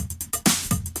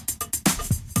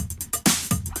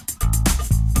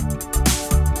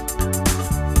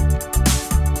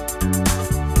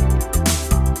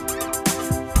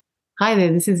Hi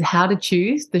there, this is How to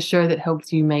Choose, the show that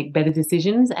helps you make better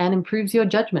decisions and improves your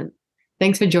judgment.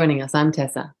 Thanks for joining us. I'm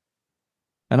Tessa.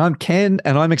 And I'm Ken,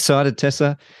 and I'm excited,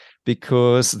 Tessa,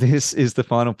 because this is the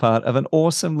final part of an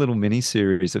awesome little mini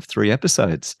series of 3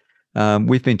 episodes.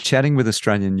 We've been chatting with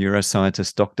Australian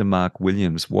neuroscientist Dr. Mark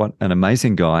Williams. What an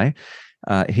amazing guy.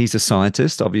 He's a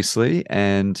scientist, obviously,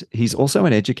 and he's also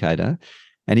an educator.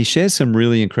 And he shares some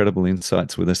really incredible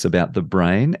insights with us about the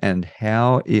brain and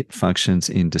how it functions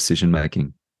in decision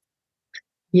making.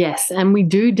 Yes, and we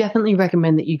do definitely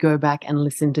recommend that you go back and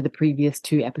listen to the previous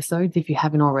 2 episodes if you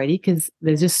haven't already, because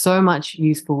there's just so much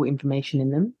useful information in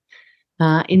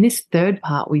them. In this third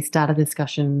part, we start a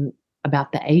discussion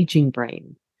about the aging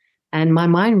brain. And my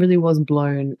mind really was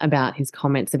blown about his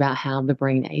comments about how the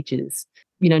brain ages.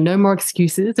 No more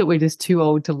excuses that we're just too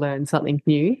old to learn something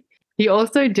new. He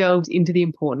also delved into the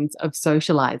importance of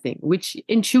socializing, which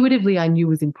intuitively I knew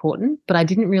was important, but I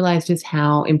didn't realize just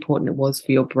how important it was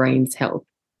for your brain's health.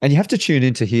 And you have to tune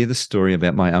in to hear the story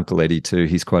about my Uncle Eddie too.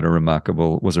 He's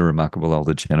was a remarkable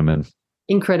older gentleman.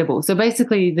 Incredible. So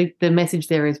basically, the message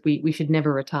there is we should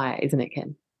never retire, isn't it,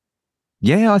 Ken?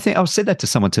 Yeah, I think I've said that to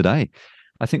someone today.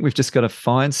 I think we've just got to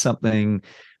find something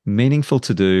meaningful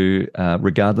to do,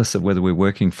 regardless of whether we're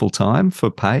working full time for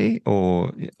pay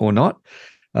or not,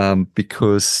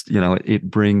 because it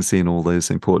brings in all those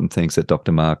important things that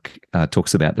Dr. Mark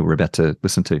talks about that we're about to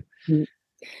listen to. Mm.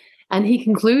 And he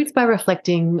concludes by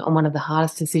reflecting on one of the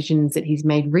hardest decisions that he's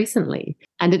made recently.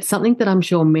 And it's something that I'm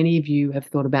sure many of you have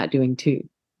thought about doing too.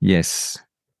 Yes.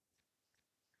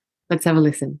 Let's have a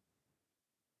listen.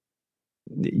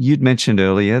 You'd mentioned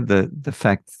earlier the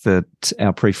fact that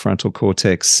our prefrontal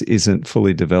cortex isn't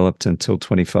fully developed until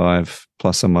 25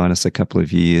 plus or minus a couple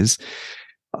of years.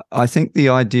 I think the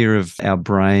idea of our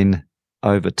brain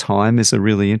over time is a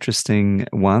really interesting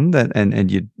one and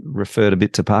you referred a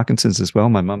bit to Parkinson's as well.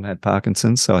 My mum had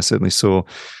Parkinson's, so I certainly saw,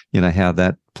 how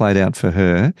that played out for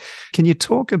her. Can you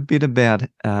talk a bit about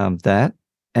that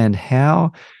and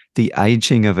how the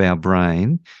aging of our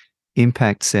brain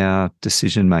impacts our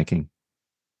decision making?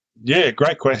 Yeah,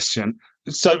 great question.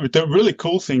 So the really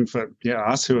cool thing for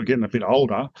us who are getting a bit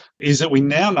older is that we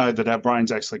now know that our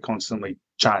brains actually constantly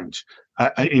change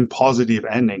in positive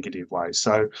and negative ways.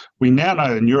 So we now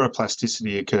know that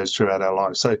neuroplasticity occurs throughout our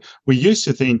lives. So we used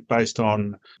to think, based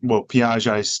on,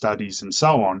 Piaget's studies and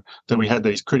so on, that we had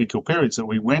these critical periods that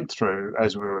we went through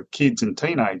as we were kids and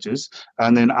teenagers.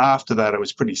 And then after that, it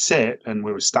was pretty set and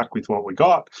we were stuck with what we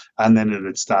got. And then it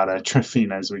would start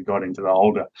atrophying as we got into the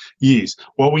older years.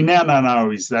 What we now know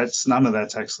is that none of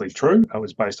that's actually true. It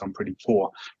was based on pretty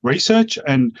poor research.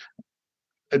 And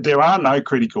there are no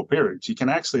critical periods. You can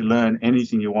actually learn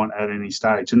anything you want at any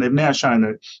stage. And they've now shown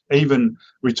that even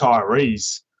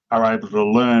retirees are able to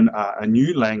learn a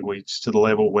new language to the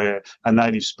level where a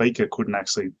native speaker couldn't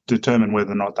actually determine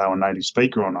whether or not they were a native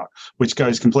speaker or not, which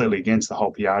goes completely against the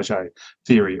whole Piaget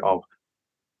theory of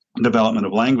development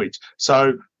of language.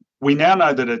 So we now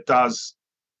know that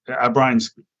our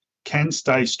brains can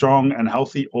stay strong and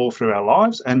healthy all through our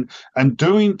lives, and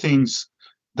doing things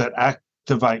that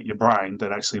activate your brain,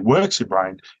 that actually works your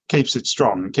brain, keeps it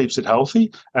strong and keeps it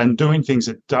healthy. And doing things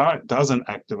that doesn't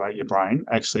activate your brain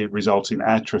actually results in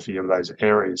atrophy of those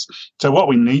areas. So what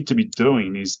we need to be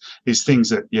doing is things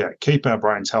that keep our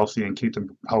brains healthy and keep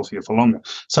them healthier for longer.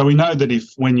 So we know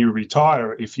that when you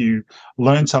retire, if you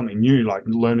learn something new, like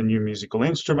learn a new musical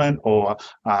instrument or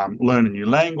learn a new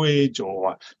language,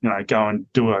 or go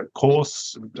and do a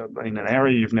course in an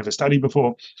area you've never studied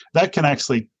before, that can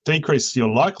actually decrease your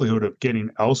likelihood of getting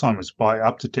Alzheimer's by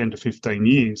up to 10 to 15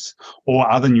 years, or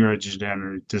other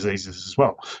neurodegenerative diseases as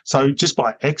well. So just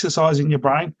by exercising your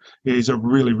brain is a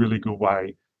really, really good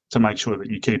way to make sure that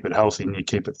you keep it healthy and you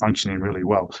keep it functioning really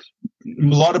well.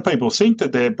 A lot of people think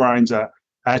that their brains are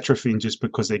atrophying just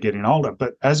because they're getting older,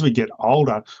 but as we get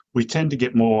older, we tend to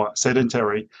get more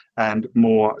sedentary and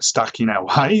more stuck in our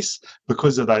ways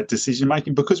because of that decision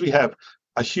making, because we have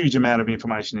a huge amount of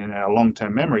information in our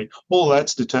long-term memory. All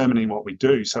that's determining what we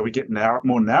do. So we get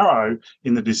more narrow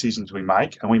in the decisions we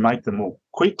make, and we make them more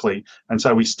quickly. And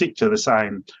so we stick to the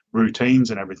same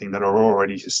routines and everything that are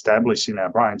already established in our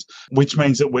brains, which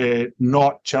means that we're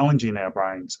not challenging our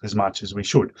brains as much as we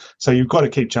should. So you've got to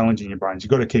keep challenging your brains.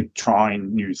 You've got to keep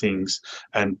trying new things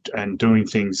and doing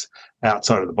things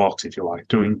outside of the box, if you like,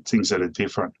 doing things that are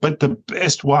different. But the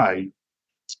best way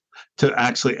to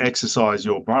actually exercise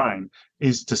your brain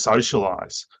is to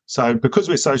socialize. So because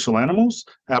we're social animals,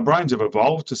 our brains have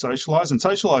evolved to socialize, and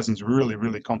socializing is a really,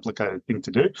 really complicated thing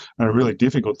to do and a really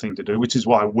difficult thing to do, which is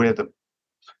why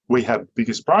we have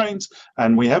biggest brains,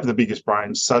 and we have the biggest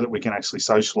brains so that we can actually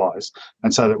socialize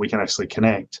and so that we can actually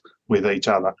connect with each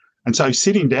other And so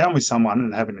sitting down with someone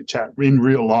and having a chat in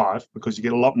real life, because you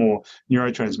get a lot more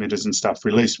neurotransmitters and stuff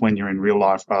released when you're in real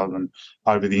life rather than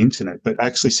over the internet. But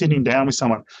actually sitting down with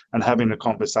someone and having a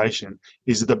conversation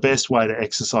is the best way to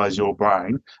exercise your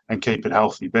brain and keep it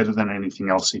healthy, better than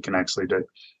anything else you can actually do.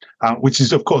 Which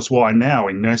is, of course, why now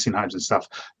in nursing homes and stuff,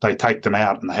 they take them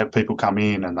out and they have people come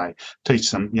in and they teach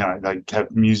them, they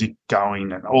have music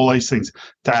going and all these things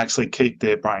to actually keep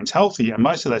their brains healthy. And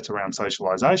most of that's around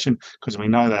socialization, because we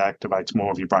know that activates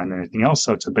more of your brain than anything else.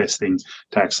 So it's the best thing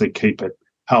to actually keep it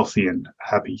healthy and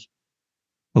happy.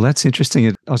 Well, that's interesting.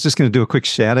 I was just going to do a quick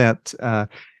shout out.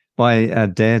 My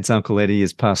dad's Uncle Eddie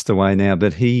has passed away now,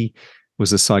 but he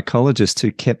was a psychologist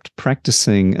who kept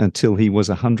practicing until he was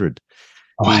 100.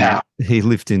 Wow. He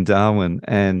lived in Darwin,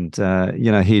 and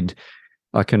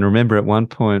I can remember at one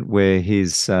point where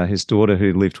his daughter,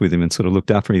 who lived with him and sort of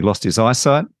looked after him, he lost his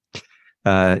eyesight.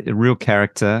 A real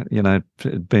character,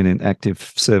 been in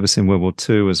active service in World War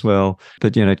II as well.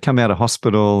 But he'd come out of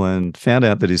hospital and found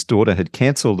out that his daughter had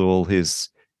cancelled all his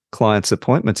clients'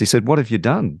 appointments. He said, "What have you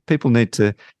done? People need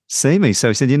to see me." So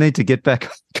he said, "You need to get back,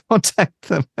 contact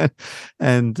them."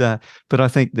 But I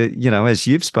think that, as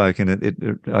you've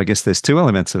spoken, I guess there's two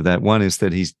elements of that. One is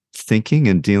that he's thinking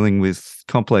and dealing with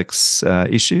complex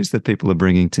issues that people are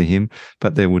bringing to him,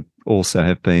 but there would also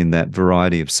have been that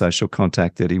variety of social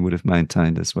contact that he would have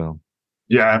maintained as well.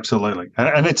 Yeah, absolutely.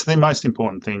 And it's the most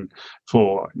important thing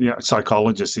for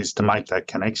psychologists is to make that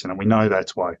connection. And we know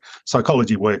that's why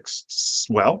psychology works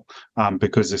well,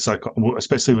 because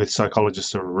especially with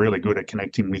psychologists who are really good at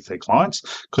connecting with their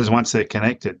clients, because once they're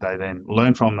connected, they then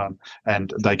learn from them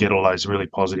and they get all those really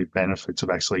positive benefits of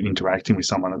actually interacting with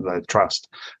someone that they trust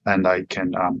and they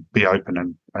can be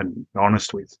open and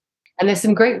honest with. And there's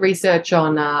some great research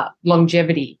on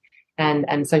longevity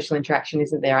and social interaction,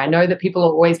 isn't there? I know that people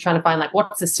are always trying to find,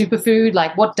 what's a superfood?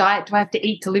 What diet do I have to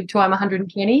eat to live till I'm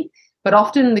 120? But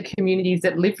often the communities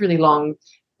that live really long,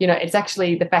 it's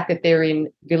actually the fact that they're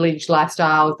in village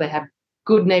lifestyles, they have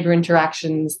good neighbor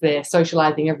interactions, they're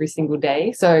socializing every single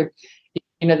day. So,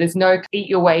 there's no eat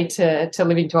your way to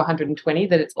living to 120,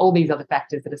 that it's all these other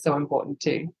factors that are so important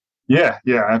too. Yeah,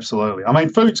 absolutely. I mean,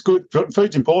 food's good.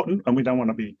 Food's important, and we don't want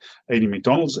to be eating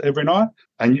McDonald's every night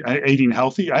and eating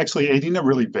healthy. Actually, eating a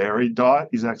really varied diet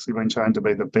is actually been shown to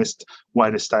be the best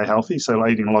way to stay healthy. So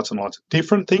eating lots and lots of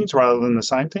different things rather than the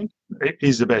same thing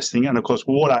is the best thing. And, of course,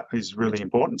 water is really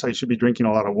important. So you should be drinking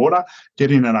a lot of water.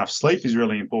 Getting enough sleep is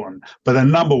really important. But the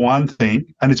number one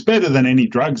thing, and it's better than any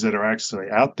drugs that are actually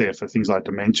out there for things like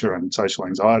dementia and social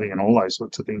anxiety and all those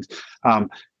sorts of things,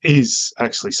 is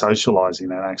actually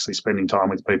socializing and actually spending time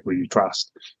with people you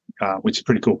trust, which is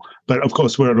pretty cool. But of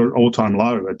course, we're at an all-time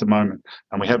low at the moment,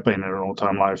 and we have been at an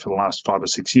all-time low for the last 5 or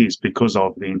 6 years because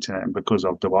of the internet and because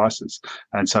of devices.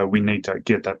 And so we need to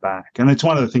get that back. And it's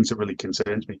one of the things that really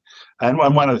concerns me. And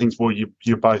one of the things, well,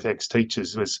 you're both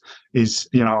ex-teachers,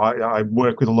 I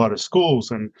work with a lot of schools,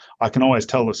 and I can always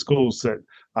tell the schools that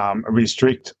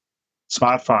restrict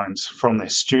smartphones from their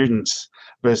students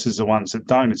versus the ones that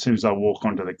don't as soon as they walk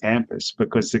onto the campus,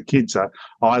 because the kids are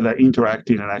either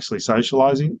interacting and actually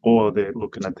socializing or they're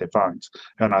looking at their phones.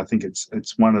 And I think it's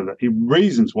one of the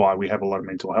reasons why we have a lot of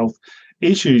mental health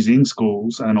issues in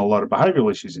schools and a lot of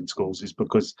behavioural issues in schools is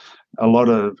because a lot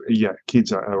of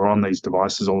kids are on these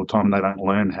devices all the time and they don't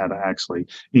learn how to actually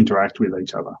interact with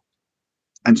each other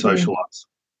and socialise.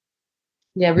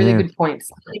 Yeah, really good points.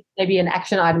 Maybe an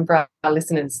action item for our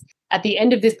listeners. At the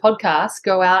end of this podcast,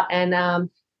 go out and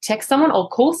text someone or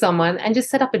call someone and just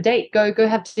set up a date. Go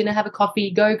have dinner, have a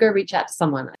coffee, go reach out to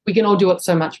someone. We can all do it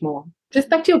so much more. Just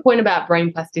back to your point about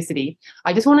brain plasticity,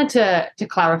 I just wanted to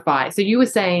clarify. So you were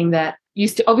saying that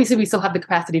obviously we still have the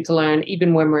capacity to learn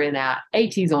even when we're in our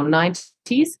 80s or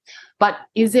 90s, but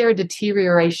is there a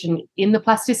deterioration in the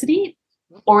plasticity,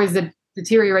 or is it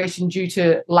deterioration due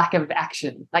to lack of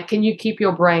action? Can you keep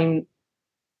your brain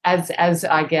as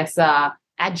I guess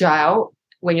agile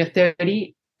when you're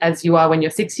 30 as you are when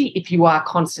you're 60 if you are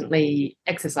constantly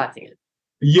exercising it?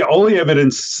 Yeah, all the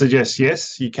evidence suggests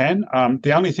yes, you can.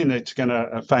 The only thing that's going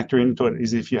to factor into it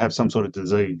is if you have some sort of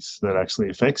disease that actually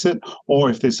affects it, or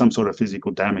if there's some sort of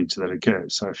physical damage that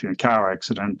occurs. So if you're in a car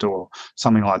accident or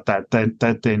something like that,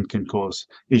 that then can cause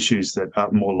issues that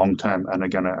are more long-term and are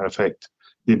going to affect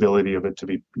the ability of it to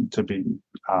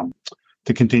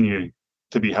continue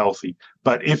to be healthy.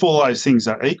 But if all those things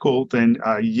are equal, then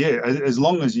as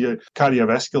long as your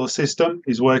cardiovascular system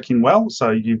is working well,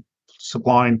 so you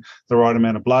supplying the right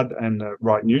amount of blood and the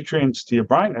right nutrients to your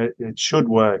brain, it should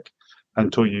work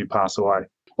until you pass away.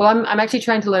 Well, I'm actually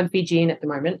trying to learn Fijian at the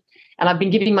moment, and I've been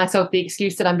giving myself the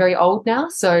excuse that I'm very old now,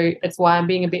 so it's why I'm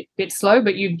being a bit slow.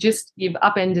 But you've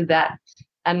upended that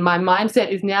And my mindset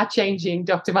is now changing,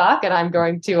 Dr. Mark, and I'm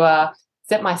going to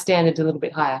set my standards a little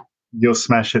bit higher. You'll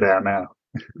smash it out now.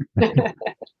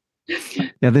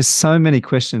 Now, there's so many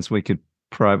questions we could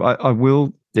probe. I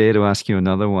will dare to ask you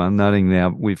another one, noting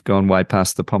now we've gone way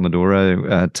past the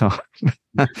Pomodoro time,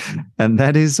 and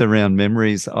that is around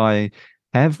memories. I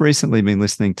have recently been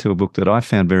listening to a book that I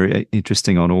found very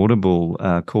interesting on Audible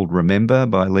called Remember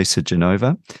by Lisa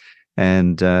Genova.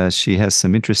 And she has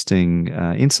some interesting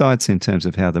insights in terms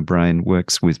of how the brain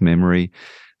works with memory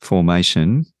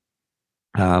formation.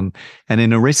 And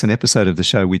in a recent episode of the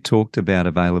show, we talked about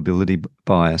availability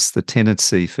bias, the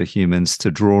tendency for humans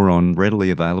to draw on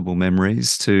readily available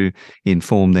memories to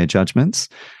inform their judgments.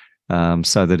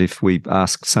 So that if we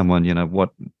ask someone,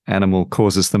 what animal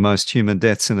causes the most human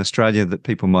deaths in Australia, that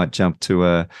people might jump to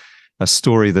a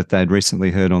story that they'd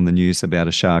recently heard on the news about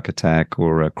a shark attack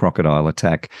or a crocodile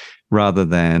attack, rather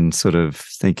than sort of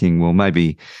thinking, well,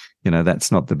 maybe,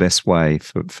 that's not the best way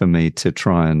for me to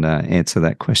try and answer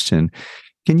that question.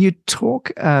 Can you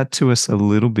talk to us a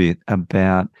little bit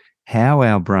about how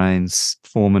our brains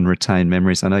form and retain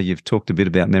memories? I know you've talked a bit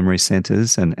about memory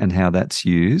centers and how that's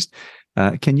used.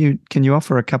 Can you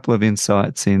offer a couple of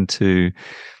insights into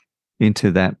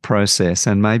that process,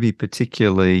 and maybe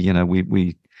particularly,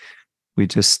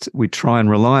 we try and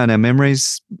rely on our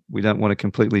memories. We don't want to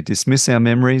completely dismiss our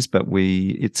memories, but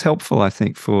it's helpful, I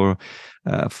think, for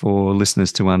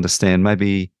listeners to understand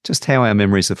maybe just how our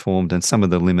memories are formed and some of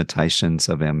the limitations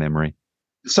of our memory.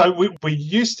 So we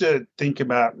used to think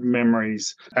about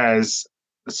memories as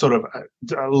sort of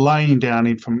laying down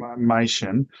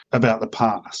information about the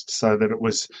past, so that it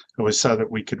was so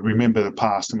that we could remember the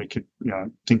past and we could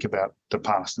think about the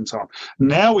past and so on.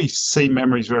 Now we see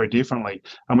memories very differently,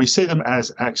 and we see them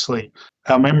as actually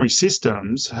our memory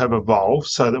systems have evolved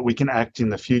so that we can act in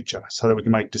the future, so that we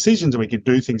can make decisions and we can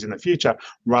do things in the future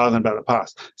rather than about the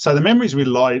past. So the memories we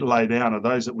lay down are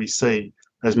those that we see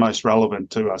as most relevant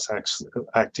to us actually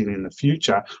acting in the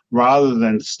future, rather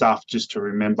than stuff just to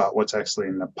remember what's actually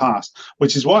in the past,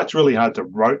 which is why it's really hard to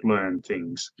rote learn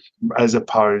things as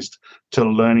opposed to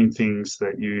learning things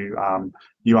that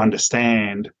you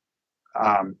understand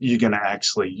you're going to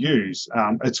actually use.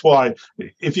 It's why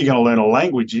if you're going to learn a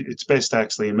language, it's best to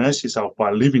actually immerse yourself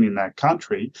by living in that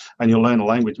country, and you'll learn a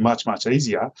language much, much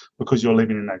easier because you're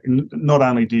living in that. Not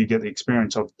only do you get the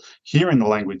experience of hearing the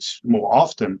language more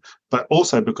often, but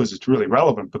also because it's really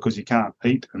relevant, because you can't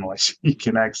eat unless you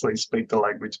can actually speak the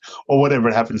language or whatever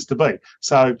it happens to be.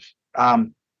 So,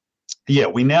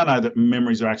 we now know that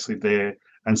memories are actually there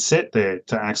and set there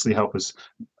to actually help us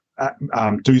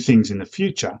do things in the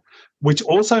future, which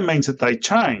also means that they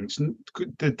change.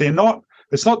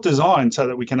 It's not designed so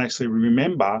that we can actually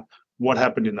remember what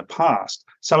happened in the past.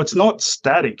 So it's not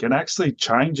static. It actually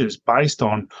changes based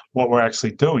on what we're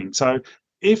actually doing. So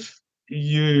if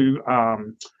you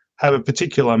have a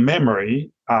particular memory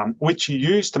which you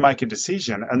use to make a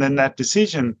decision, and then that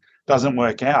decision doesn't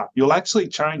work out, you'll actually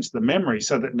change the memory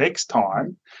so that next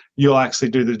time you'll actually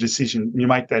do the decision, you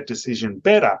make that decision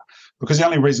better, because the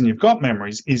only reason you've got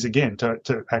memories is, again,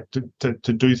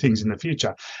 to do things in the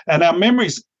future. And our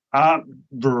memories aren't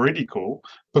veridical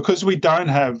because we don't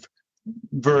have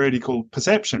veridical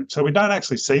perception. So we don't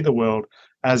actually see the world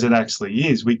as it actually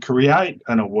is. We create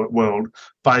a world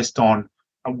based on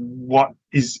what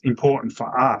is important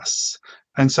for us.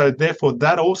 And so therefore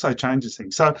that also changes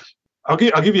things. So I'll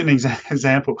give you an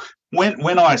example.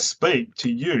 When I speak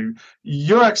to you,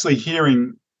 you're actually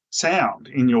hearing sound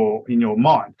in your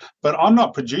mind, but I'm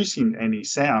not producing any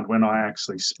sound when I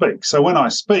actually speak. So when I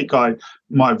speak,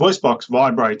 my voice box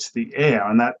vibrates the air,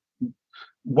 and that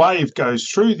wave goes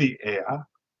through the air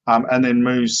and then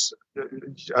moves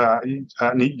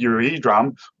your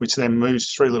eardrum, which then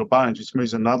moves three little bones, which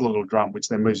moves another little drum, which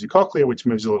then moves your cochlea, which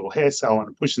moves a little hair cell, and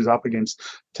it pushes up against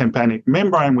tympanic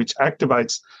membrane, which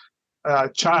activates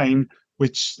chain,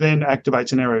 which then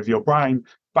activates an area of your brain.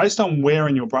 Based on where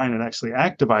in your brain it actually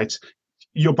activates,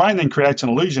 your brain then creates an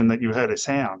illusion that you heard a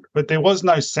sound, but there was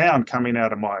no sound coming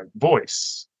out of my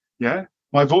voice. Yeah,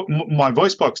 my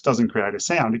voice box doesn't create a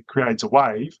sound; it creates a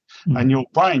wave, and your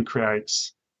brain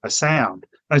creates a sound.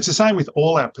 And it's the same with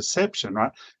all our perception,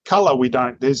 right? Color,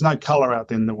 there's no color out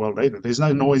there in the world either. There's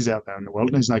no noise out there in the world.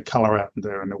 And there's no color out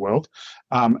there in the world.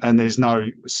 And there's no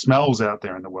smells out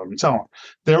there in the world, and so on.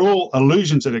 They're all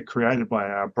illusions that are created by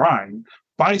our brain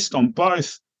based on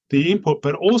both the input,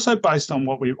 but also based on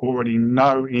what we already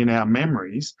know in our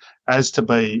memories as to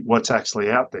be what's actually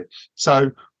out there.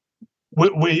 So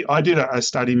I did a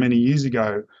study many years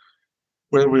ago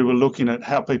where we were looking at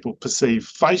how people perceive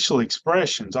facial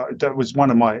expressions. That was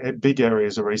one of my big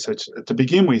areas of research to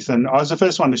begin with. And I was the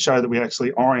first one to show that we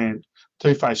actually orient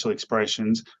to facial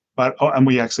expressions, and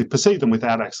we actually perceive them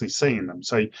without actually seeing them.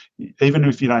 So even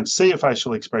if you don't see a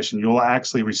facial expression, you'll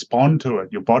actually respond to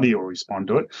it. Your body will respond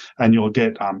to it, and you'll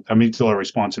get amygdala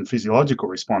response and physiological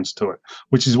response to it,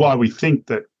 which is why we think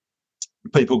that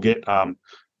people get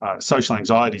social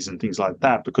anxieties and things like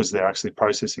that, because they're actually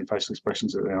processing facial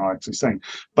expressions that they're not actually seeing.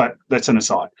 But that's an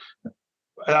aside.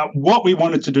 What we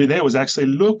wanted to do there was actually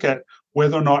look at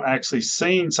whether or not actually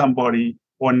seeing somebody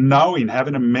or knowing,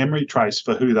 having a memory trace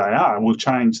for who they are will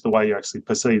change the way you actually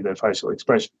perceive their facial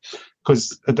expression.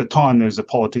 Because at the time, there was a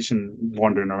politician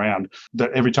wandering around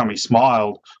that every time he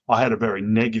smiled, I had a very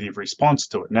negative response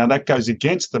to it. Now, that goes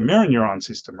against the mirror neuron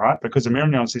system, right? Because the mirror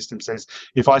neuron system says,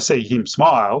 if I see him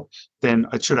smile, then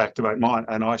it should activate mine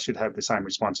and I should have the same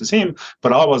response as him.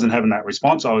 But I wasn't having that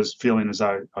response. I was feeling as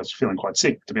though I was feeling quite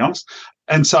sick, to be honest.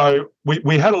 And so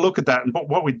we had a look at that. And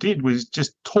what we did was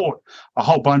just taught a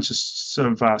whole bunch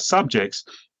of subjects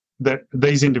that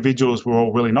these individuals were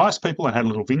all really nice people and had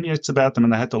little vignettes about them,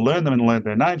 and they had to learn them and learn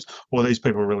their names, or these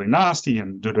people were really nasty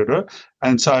and da-da-da.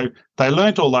 And so they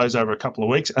learnt all those over a couple of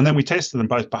weeks, and then we tested them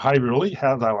both behaviourally,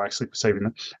 how they were actually perceiving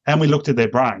them, and we looked at their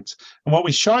brains. And what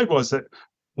we showed was that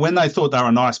when they thought they were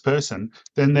a nice person,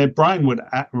 then their brain would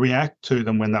react to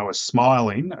them when they were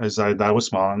smiling, as though they were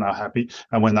smiling, they were happy,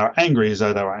 and when they were angry, as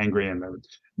though they were angry. And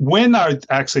when they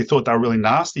actually thought they were a really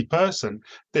nasty person,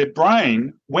 their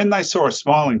brain, when they saw a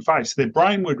smiling face, their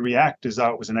brain would react as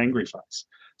though it was an angry face.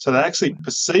 So they actually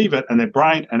perceive it, and their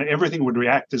brain and everything would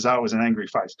react as though it was an angry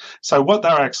face. So what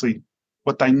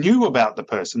they knew about the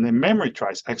person, their memory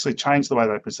trace, actually changed the way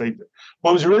they perceived it.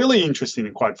 What was really interesting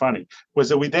and quite funny was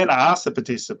that we then asked the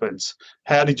participants,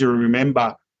 how did you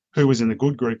remember who was in the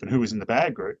good group and who was in the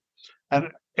bad group? And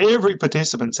every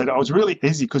participant said, it was really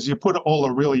easy because you put all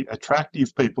the really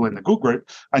attractive people in the good group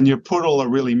and you put all the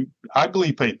really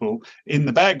ugly people in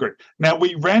the bad group. Now,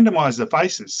 we randomized the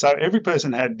faces. So every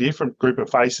person had a different group of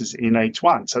faces in each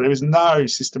one. So there was no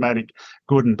systematic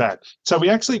good and bad. So we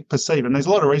actually perceive, and there's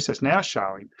a lot of research now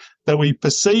showing that we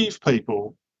perceive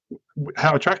people,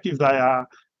 how attractive they are.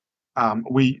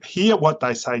 We hear what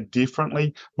they say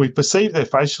differently. We perceive their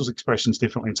facial expressions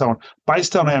differently and so on,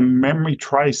 based on our memory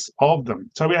trace of them.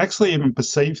 So we actually even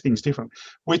perceive things differently,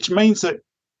 which means that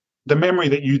the memory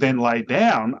that you then lay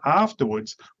down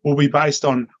afterwards will be based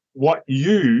on what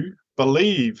you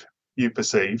believe you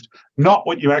perceived, not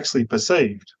what you actually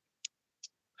perceived.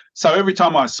 So every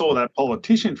time I saw that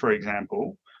politician, for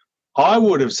example, I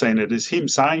would have seen it as him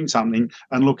saying something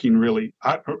and looking really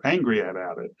angry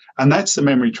about it. And that's the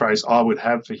memory trace I would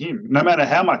have for him. No matter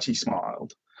how much he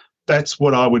smiled, that's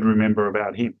what I would remember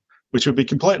about him, which would be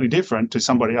completely different to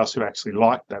somebody else who actually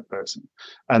liked that person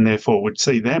and therefore would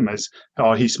see them as,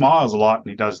 oh, he smiles a lot and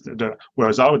he does,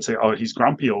 whereas I would say, oh, he's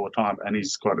grumpy all the time and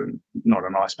he's not a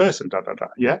nice person,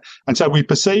 yeah? And so we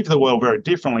perceive the world very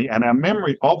differently, and our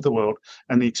memory of the world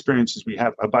and the experiences we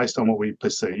have are based on what we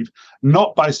perceive,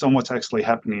 not based on what's actually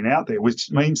happening out there,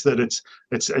 which means that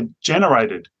it's a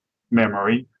generated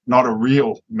memory, not a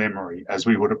real memory as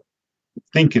we would have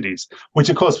think it is, which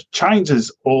of course changes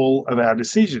all of our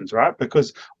decisions, right?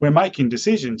 Because we're making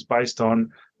decisions based on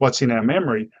what's in our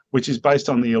memory, which is based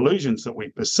on the illusions that we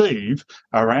perceive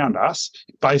around us,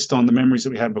 based on the memories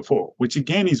that we had before, which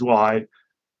again is why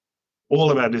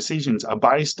all of our decisions are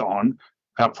based on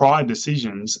our prior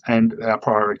decisions and our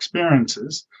prior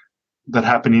experiences that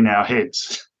happen in our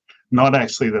heads, not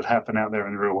actually that happen out there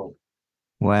in the real world.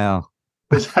 Wow.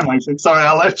 Does that make sense? Sorry,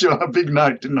 I left you on a big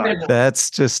note, didn't I? That's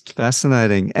just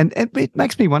fascinating. And it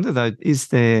makes me wonder, though,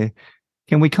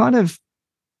 can we kind of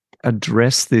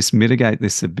address this, mitigate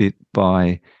this a bit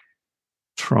by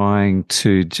trying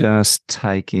to just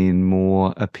take in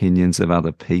more opinions of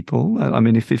other people? I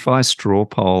mean, if I straw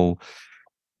poll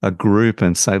a group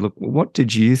and say, look, what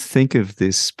did you think of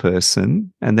this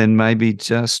person? And then maybe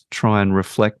just try and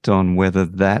reflect on whether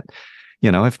that,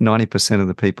 if 90% of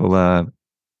the people are,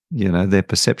 their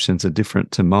perceptions are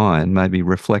different to mine, maybe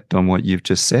reflect on what you've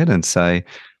just said and say,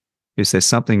 is there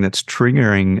something that's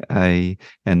triggering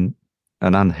an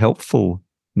unhelpful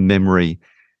memory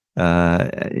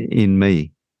in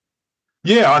me?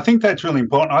 Yeah, I think that's really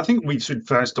important. I think we should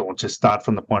first of all just start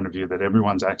from the point of view that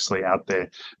everyone's actually out there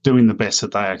doing the best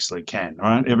that they actually can,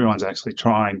 right? Everyone's actually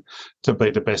trying to be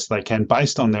the best they can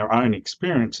based on their own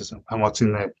experiences and what's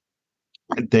in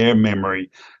their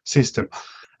memory system.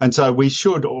 And so we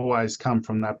should always come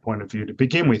from that point of view to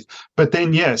begin with. But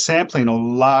then, sampling a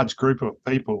large group of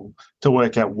people to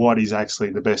work out what is actually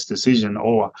the best decision,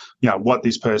 or, what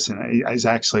this person is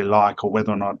actually like, or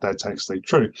whether or not that's actually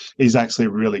true, is actually a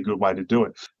really good way to do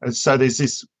it. And so there's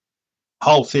this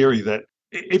whole theory that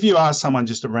if you ask someone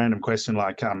just a random question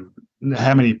like,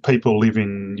 how many people live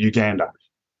in Uganda,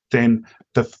 then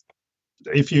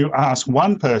if you ask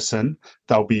one person,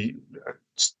 there'll be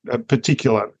a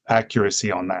particular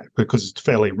accuracy on that because it's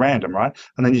fairly random, right?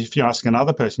 And then if you ask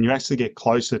another person, you actually get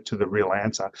closer to the real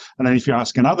answer. And then if you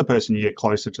ask another person, you get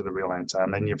closer to the real answer.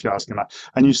 And then if you ask another,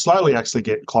 and you slowly actually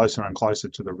get closer and closer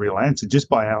to the real answer just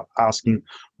by asking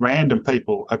random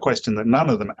people a question that none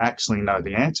of them actually know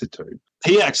the answer to.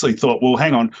 He actually thought, well,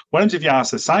 hang on, what if you ask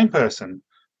the same person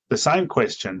the same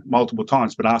question multiple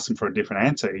times, but ask them for a different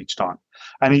answer each time?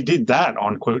 And he did that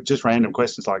on just random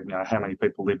questions like, how many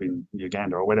people live in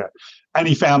Uganda or whatever. And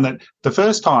he found that the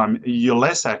first time you're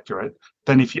less accurate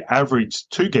than if you average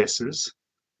 2 guesses,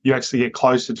 you actually get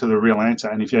closer to the real answer.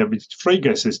 And if you average 3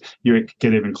 guesses, you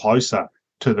get even closer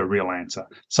to the real answer.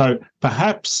 So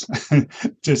perhaps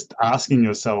just asking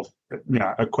yourself,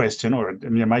 a question or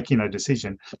making a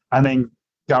decision and then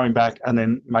going back and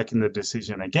then making the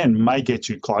decision again may get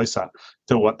you closer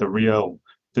to what the right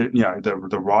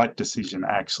decision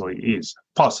actually is,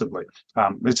 possibly.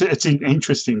 It's an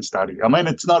interesting study. I mean,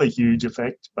 it's not a huge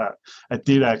effect, but it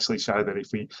did actually show that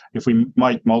if we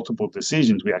make multiple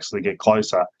decisions, we actually get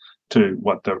closer to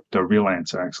what the real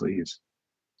answer actually is.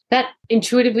 That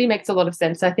intuitively makes a lot of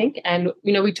sense, I think. And,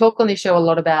 we talk on this show a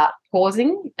lot about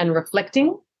pausing and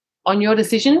reflecting on your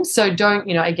decisions. So don't,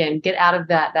 again, get out of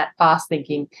that fast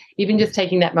thinking. Even just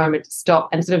taking that moment to stop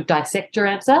and sort of dissect your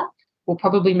answer will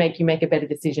probably make you make a better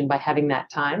decision by having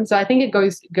that time. So I think it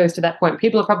goes to that point.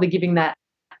 People are probably giving that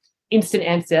instant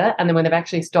answer, and then when they've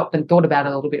actually stopped and thought about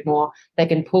it a little bit more, they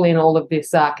can pull in all of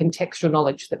this contextual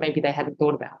knowledge that maybe they hadn't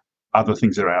thought about. Other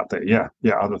things that are out there, yeah,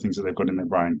 other things that they've got in their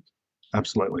brain,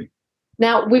 absolutely.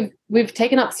 Now, we've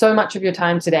taken up so much of your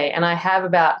time today, and I have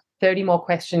about 30 more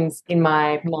questions in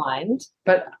my mind,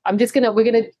 but we're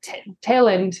going to tail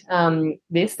end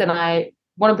this, and I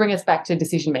want to bring us back to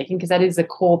decision making because that is a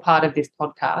core part of this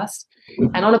podcast.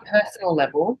 And on a personal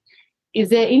level, is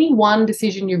there any one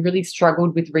decision you really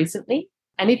struggled with recently?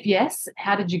 And if yes,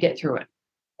 how did you get through it?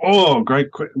 Oh,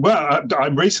 great question. Well, I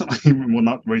recently,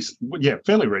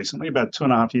 fairly recently, about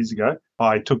 2.5 years ago,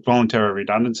 I took voluntary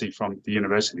redundancy from the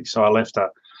university. So I left a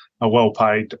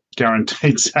well-paid,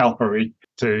 guaranteed salary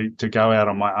to go out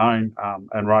on my own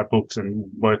and write books and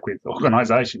work with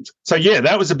organisations. So,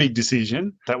 that was a big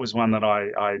decision. That was one that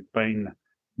I'd been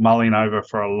mulling over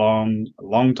for a long,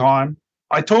 long time.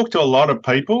 I talked to a lot of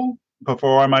people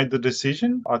before I made the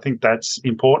decision. I think that's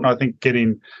important. I think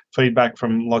getting feedback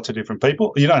from lots of different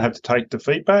people. You don't have to take the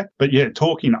feedback, but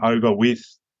talking over with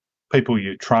people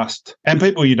you trust and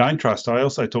people you don't trust. I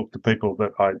also talk to people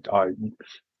that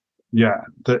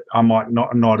that I might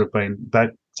not have been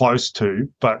that close to,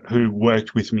 but who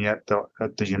worked with me at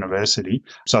the university,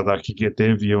 so they could get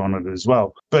their view on it as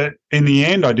well. But in the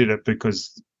end, I did it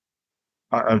because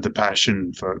of the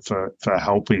passion for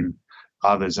helping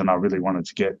others, and I really wanted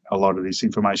to get a lot of this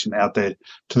information out there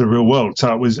to the real world.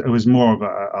 So it was more of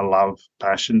a love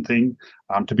passion thing,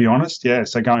 to be honest.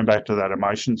 So going back to that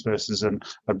emotions versus an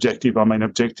objective. I mean,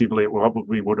 objectively, it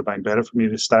probably would have been better for me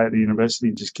to stay at the university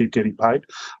and just keep getting paid,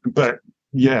 but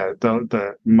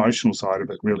the emotional side of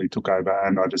it really took over,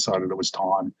 and I decided it was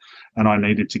time and I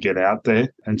needed to get out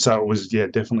there. And so it was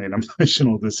definitely an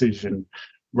emotional decision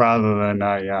rather than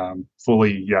a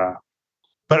fully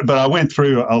But I went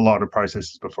through a lot of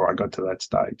processes before I got to that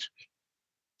stage.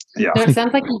 Yeah. So it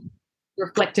sounds like you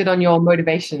reflected on your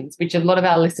motivations, which a lot of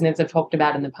our listeners have talked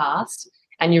about in the past,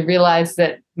 and you realised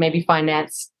that maybe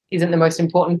finance isn't the most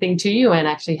important thing to you, and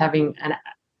actually having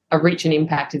a reach and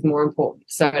impact is more important.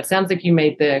 So it sounds like you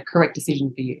made the correct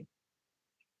decision for you.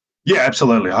 Yeah,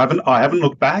 absolutely. I haven't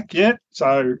looked back yet.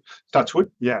 So touch wood,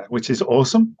 which is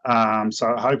awesome.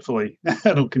 So hopefully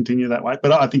it'll continue that way.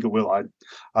 But I think it will.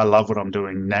 I love what I'm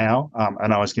doing now,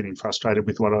 and I was getting frustrated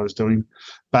with what I was doing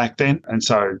back then. And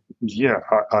so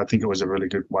I think it was a really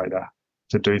good way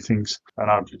to do things. And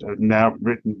I've now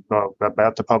written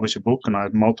about to publish a book, and I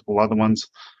have multiple other ones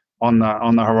on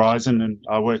the horizon, and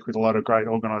I work with a lot of great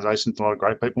organisations, a lot of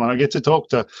great people, and I get to talk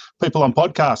to people on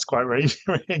podcasts quite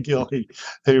regularly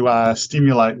who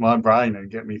stimulate my brain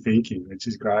and get me thinking, which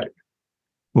is great.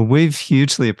 Well, we've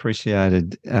hugely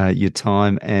appreciated your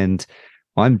time, and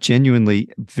I'm genuinely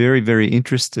very, very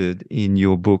interested in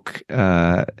your book,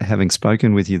 having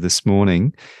spoken with you this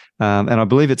morning. And I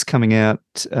believe it's coming out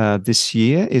this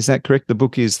year. Is that correct? The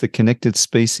book is The Connected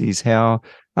Species, How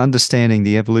Understanding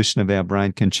the Evolution of Our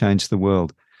Brain Can Change the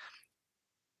World.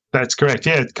 That's correct.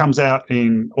 It comes out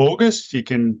in August. You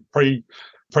can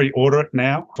pre-order it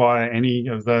now via any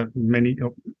of the many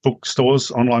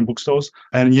bookstores, online bookstores.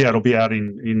 And it'll be out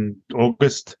in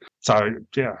August. So,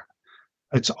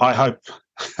 I hope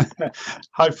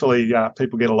hopefully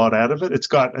people get a lot out of it. It's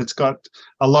got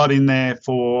a lot in there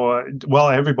for, well,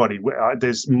 everybody.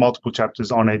 There's multiple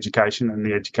chapters on education and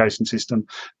the education system.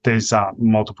 There's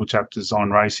multiple chapters on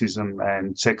racism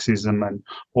and sexism and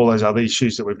all those other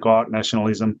issues that we've got,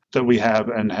 nationalism that we have,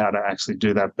 and how to actually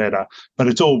do that better. But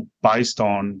it's all based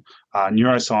on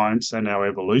neuroscience and our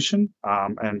evolution,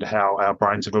 and how our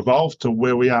brains have evolved to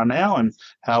where we are now, and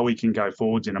how we can go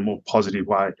forwards in a more positive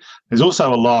way. There's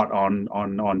also a lot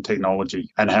on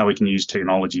technology and how we can use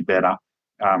technology better,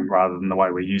 rather than the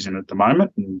way we're using it at the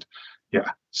moment. And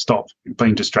stop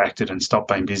being distracted and stop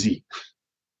being busy.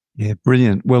 Yeah,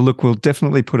 brilliant. Well, look, we'll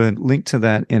definitely put a link to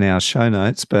that in our show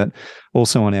notes, but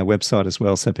also on our website as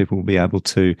well, so people will be able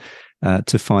to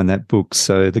find that book.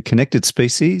 So, The Connected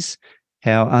Species: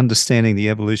 How Understanding the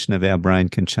Evolution of Our Brain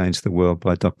Can Change the World,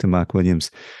 by Dr. Mark Williams.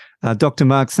 Dr.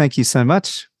 Mark, thank you so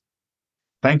much.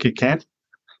 Thank you, Ken.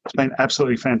 It's been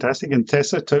absolutely fantastic. And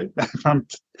Tessa too, from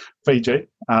Fiji.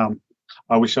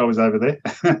 I wish I was over there.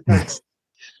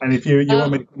 And if you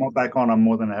want me to come back on, I'm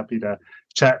more than happy to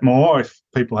chat more if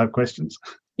people have questions.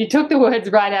 You took the words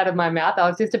right out of my mouth. I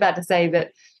was just about to say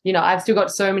that, I've still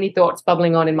got so many thoughts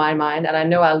bubbling on in my mind, and I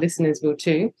know our listeners will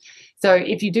too. So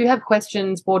if you do have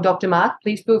questions for Dr. Mark,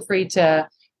 please feel free to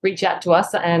reach out to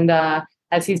us. And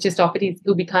as he's just offered,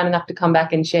 he'll be kind enough to come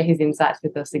back and share his insights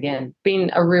with us again.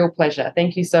 Been a real pleasure.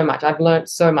 Thank you so much. I've learned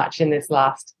so much in this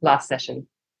last session.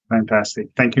 Fantastic.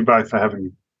 Thank you both for having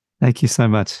me. Thank you so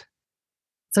much.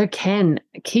 So Ken,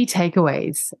 key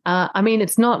takeaways.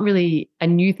 It's not really a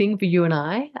new thing for you and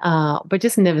I, but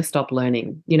just never stop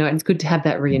learning. It's good to have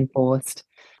that reinforced.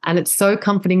 And it's so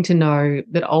comforting to know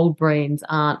that old brains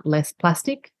aren't less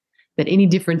plastic, that any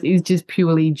difference is just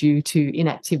purely due to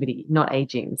inactivity, not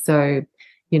aging. So,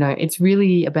 it's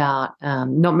really about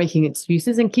not making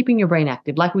excuses and keeping your brain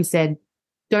active. Like we said,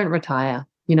 don't retire,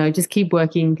 just keep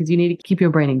working, because you need to keep your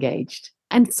brain engaged,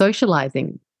 and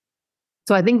socializing.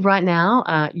 So I think right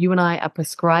now, you and I are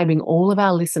prescribing all of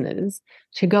our listeners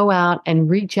to go out and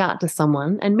reach out to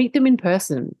someone and meet them in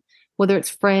person, whether it's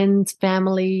friends,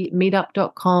 family,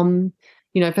 meetup.com.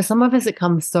 For some of us, it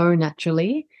comes so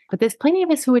naturally, but there's plenty of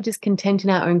us who are just content in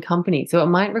our own company. So it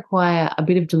might require a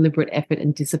bit of deliberate effort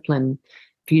and discipline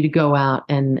for you to go out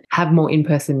and have more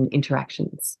in-person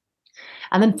interactions.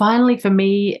 And then finally, for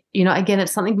me, again,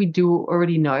 it's something we do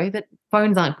already know, that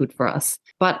phones aren't good for us,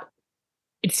 but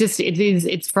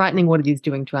it's frightening what it is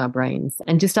doing to our brains.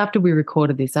 And just after we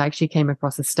recorded this, I actually came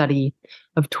across a study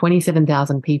of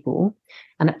 27,000 people,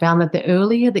 and it found that the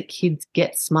earlier that kids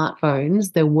get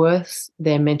smartphones, the worse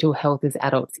their mental health as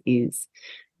adults is.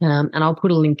 And I'll put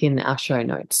a link in our show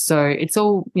notes. So it's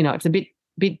all, it's a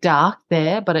bit dark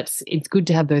there, but it's good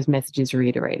to have those messages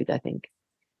reiterated, I think.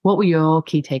 What were your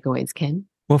key takeaways, Ken?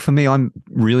 Well, for me, I'm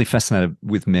really fascinated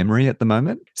with memory at the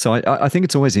moment. So I think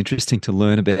it's always interesting to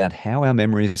learn about how our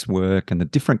memories work and the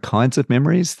different kinds of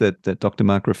memories that Dr.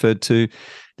 Mark referred to.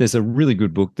 There's a really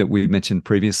good book that we mentioned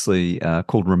previously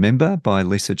called Remember by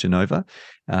Lisa Genova.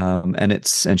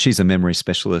 And she's a memory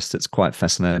specialist. It's quite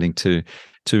fascinating to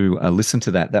listen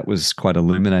to that. That was quite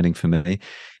illuminating for me.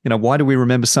 Why do we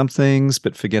remember some things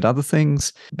but forget other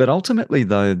things? But ultimately,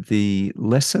 though, the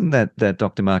lesson that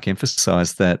Dr. Mark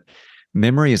emphasized, that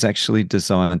memory is actually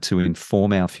designed to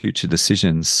inform our future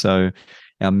decisions. So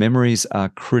our memories are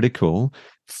critical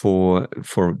for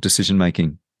decision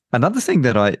making. Another thing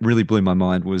that really blew my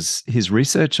mind was his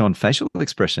research on facial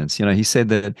expressions. He said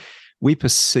that we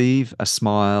perceive a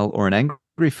smile or an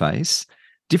angry face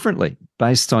differently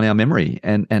based on our memory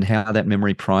and how that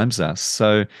memory primes us.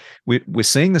 So we're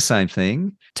seeing the same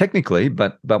thing technically,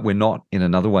 but we're not in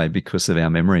another way because of our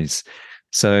memories.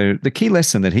 So the key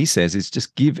lesson that he says is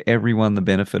just give everyone the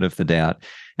benefit of the doubt.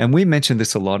 And we mentioned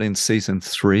this a lot in season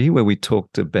 3, where we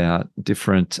talked about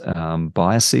different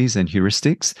biases and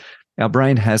heuristics. Our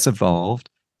brain has evolved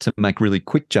to make really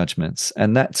quick judgments,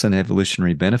 and that's an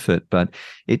evolutionary benefit, but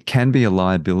it can be a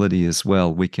liability as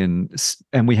well. We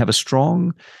have a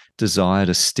strong desire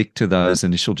to stick to those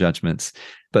initial judgments,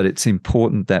 but it's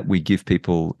important that we give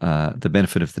people the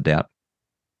benefit of the doubt.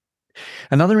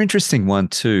 Another interesting one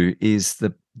too is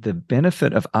the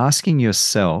benefit of asking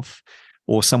yourself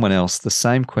or someone else the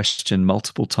same question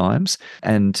multiple times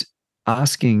and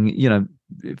asking,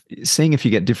 seeing if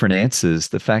you get different answers.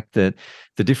 The fact that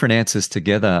the different answers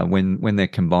together, when they're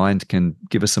combined, can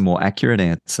give us a more accurate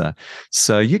answer.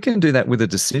 So you can do that with a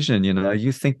decision.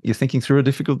 You're thinking through a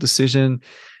difficult decision,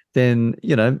 then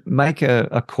make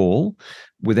a call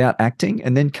without acting,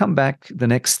 and then come back the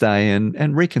next day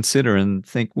and reconsider and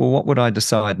think, well, what would I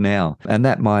decide now? And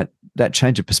that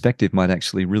change of perspective might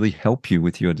actually really help you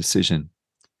with your decision.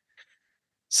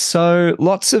 So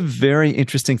lots of very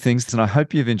interesting things, and I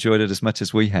hope you've enjoyed it as much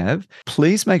as we have.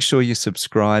 Please make sure you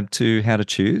subscribe to How to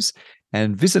Choose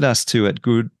and visit us too at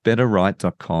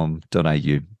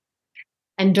goodbetterright.com.au.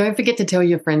 And don't forget to tell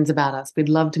your friends about us. We'd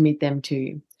love to meet them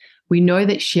too. We know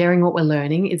that sharing what we're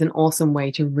learning is an awesome way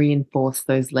to reinforce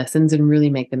those lessons and really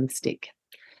make them stick.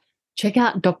 Check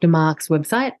out Dr. Mark's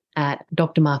website at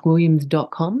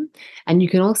drmarkwilliams.com, and you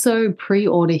can also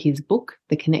pre-order his book,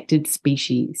 The Connected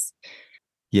Species.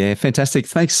 Yeah, fantastic.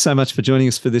 Thanks so much for joining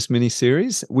us for this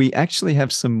mini-series. We actually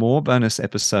have some more bonus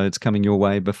episodes coming your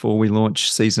way before we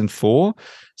launch season 4.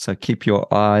 So keep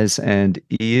your eyes and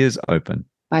ears open.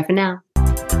 Bye for now.